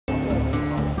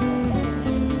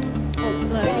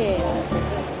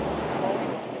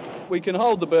we can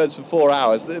hold the birds for 4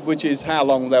 hours, which is how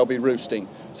long they'll be roosting.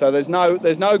 So there's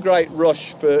no great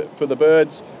rush for the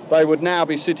birds. They would now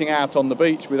be sitting out on the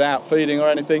beach without feeding or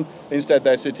anything. Instead,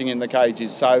 they're sitting in the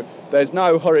cages. So there's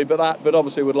no hurry but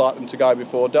obviously we'd like them to go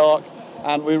before dark.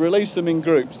 And we release them in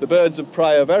groups. The birds of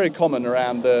prey are very common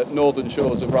around the northern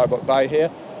shores of Roebuck Bay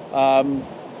here.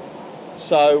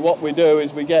 So what we do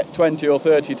is we get 20 or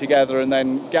 30 together and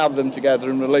then gather them together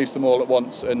and release them all at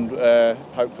once, and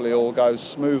hopefully all goes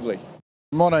smoothly.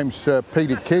 My name's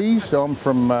Peter Keys. I'm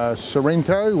from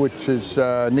Sorrento, which is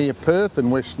near Perth in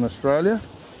Western Australia.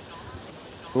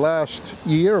 Last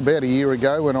year, about a year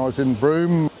ago, when I was in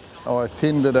Broome, I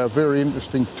attended a very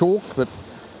interesting talk that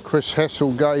Chris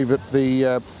Hassel gave at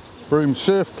the Broome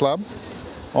Surf Club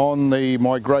on the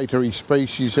migratory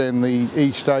species and the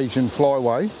East Asian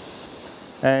flyway.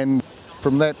 And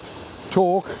from that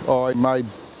talk, I made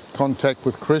contact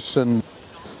with Chris and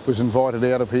was invited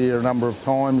out of here a number of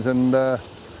times, and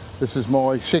this is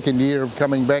my second year of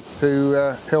coming back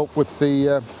to help with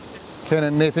the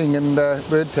cannon netting and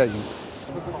bird tagging.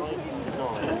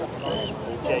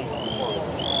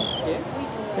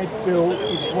 Head bill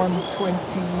is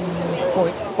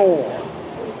 120.4.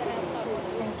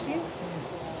 Thank you.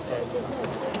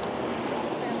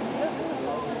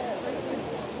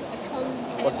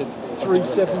 What's it?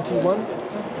 371.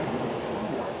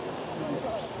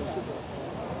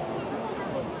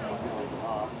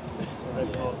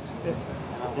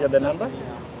 You got the number?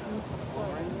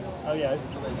 Oh yes.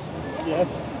 Yes.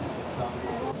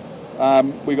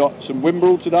 We got some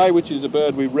whimbrel today, which is a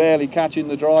bird we rarely catch in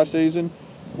the dry season.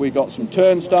 We got some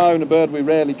turnstone, a bird we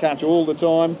rarely catch all the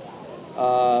time.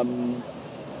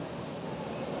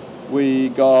 We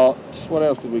got, what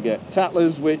else did we get?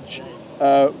 Tattlers, which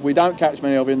we don't catch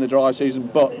many of in the dry season,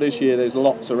 but this year there's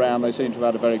lots around. They seem to have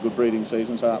had a very good breeding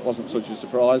season, so that wasn't such a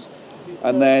surprise.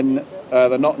 And then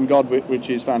the Knot and Godwit, which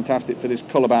is fantastic for this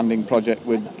colour banding project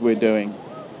we're doing,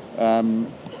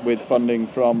 with funding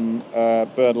from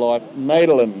BirdLife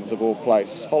Netherlands, of all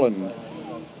places, Holland.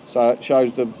 So it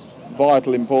shows the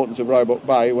vital importance of Roebuck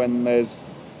Bay when there's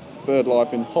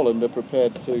BirdLife in Holland are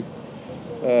prepared to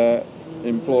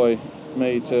employ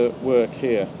me to work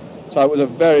here. So it was a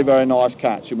very, very nice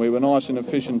catch, and we were nice and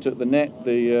efficient at the net.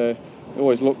 It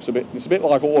always looks it's a bit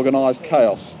like organised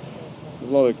chaos.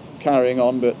 There's a lot of carrying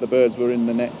on, but the birds were in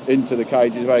the net, into the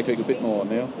cages very quickly. A bit more,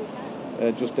 Neil.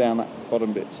 Just down that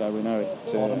bottom bit, so we know it.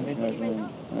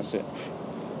 That's it.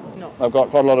 I've got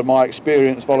quite a lot of my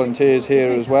experienced volunteers here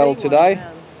as well today,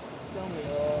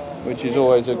 which is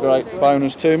always a great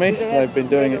bonus to me. They've been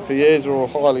doing it for years, they're all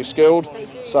highly skilled,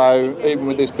 so even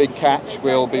with this big catch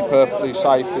we'll be perfectly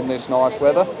safe in this nice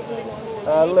weather.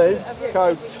 Liz,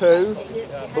 code 2,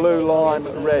 blue lime,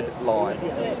 red lime.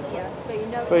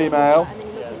 Female,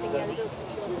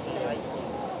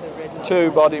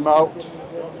 2 body molt,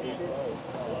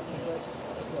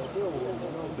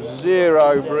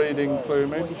 0 breeding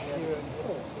plumage,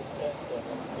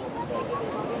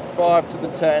 5 to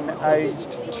the 10,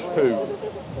 aged 2.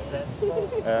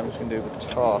 I'm just going to do the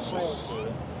tarsus.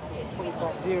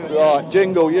 Right,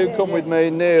 Jingle, you come with me.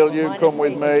 Neil, you come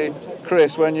with me.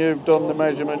 Chris, when you've done the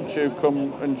measurements, you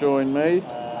come and join me.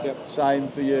 Yep. Same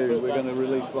for you. We're going to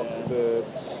release lots of birds.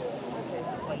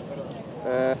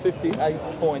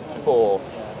 58.4.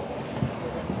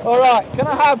 All right, can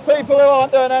I have people who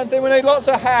aren't doing anything? We need lots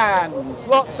of hands.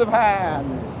 Lots of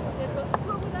hands.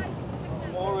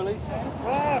 More release hands.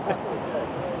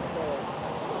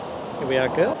 Here we are,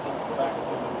 girl.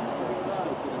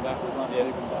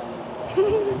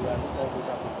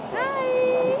 Hi!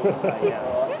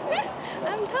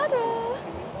 I'm Tara.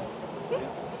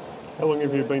 How long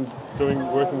have you been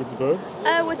working with the birds?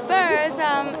 With birds,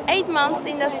 8 months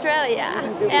in Australia,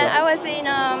 and I was in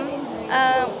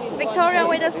Victoria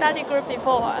with a study group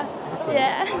before.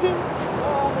 Yeah.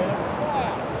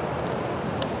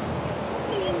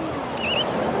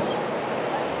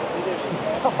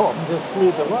 Oh, just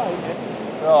flew away.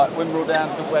 Right, whimbrel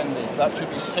down to Wendy. That should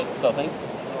be 6, I think.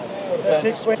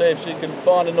 Six. See if she can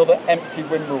find another empty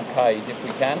whimbrel cage if we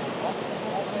can.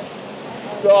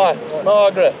 Right,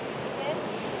 Margaret.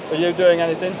 Are you doing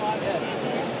anything?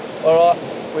 Yes. All right,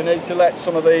 we need to let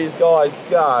some of these guys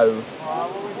go.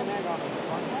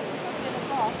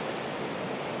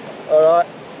 All right.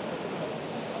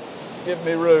 Give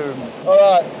me room. All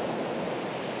right.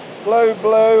 Blue,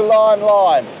 blue, lime,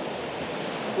 lime.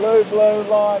 Blue, blue,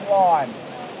 lime, lime.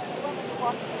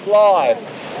 Fly.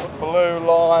 Blue,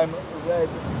 lime, red,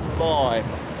 lime.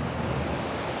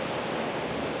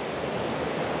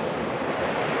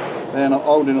 They're not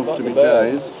old enough to be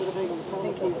days.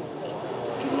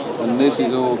 and this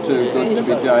is all too good to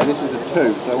be done. This is a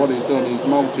 2, so what he's done, he's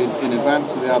molted in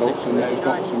advance of the adults and he's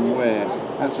got some wear.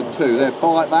 That's a 2.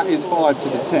 That is 5 to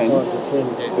the 10,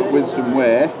 but with some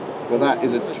wear, but that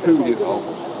is a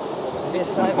 2-year-old.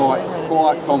 I'm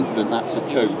quite confident that's a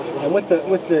 2. And with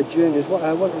the juniors, what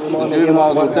The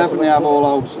juveniles will definitely have all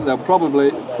old. They'll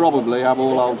probably have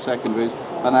all old secondaries,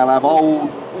 and they'll have old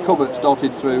coverts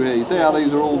dotted through here. You see how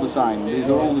these are all the same? These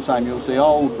are all the same. You'll see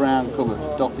old brown coverts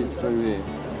dotted through here.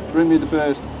 Bring me the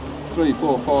first 3,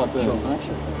 4, 5 birds.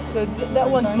 Right? So that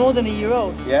one's more than a year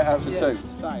old? Yeah, that's a 2.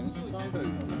 Same. This is a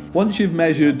 2. Once you've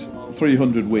measured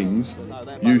 300 wings,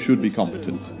 you should be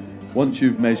competent. Once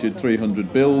you've measured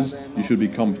 300 bills, you should be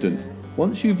competent.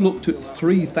 Once you've looked at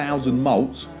 3,000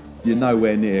 molts, you're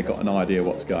nowhere near got an idea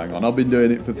what's going on. I've been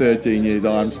doing it for 13 years,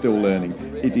 I'm still learning.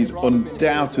 It is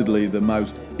undoubtedly the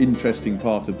most interesting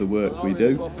part of the work we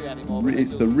do.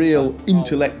 It's the real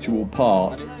intellectual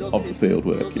part of the field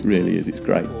work, it really is, it's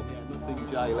great.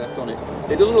 Nothing J left on it.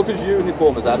 It doesn't look as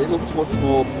uniform as that, it looks much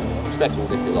more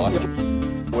speckled if you like.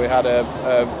 We had a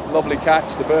lovely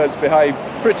catch, the birds behaved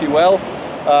pretty well.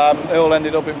 They all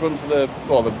ended up in front of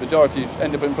the majority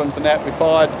ended up in front of the net. We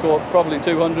fired, caught probably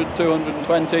 200,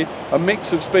 220, a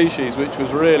mix of species which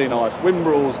was really nice.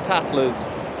 Wimbrels, tattlers,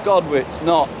 godwits,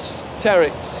 knots,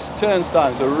 terrics,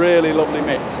 turnstones, a really lovely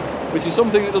mix, which is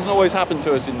something that doesn't always happen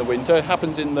to us in the winter. It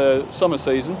happens in the summer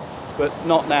season, but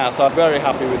not now, so I'm very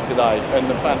happy with today. And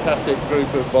a fantastic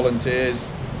group of volunteers,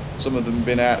 some of them have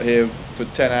been out here for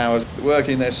 10 hours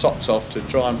working their socks off to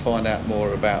try and find out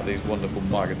more about these wonderful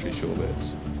migratory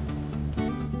shorebirds.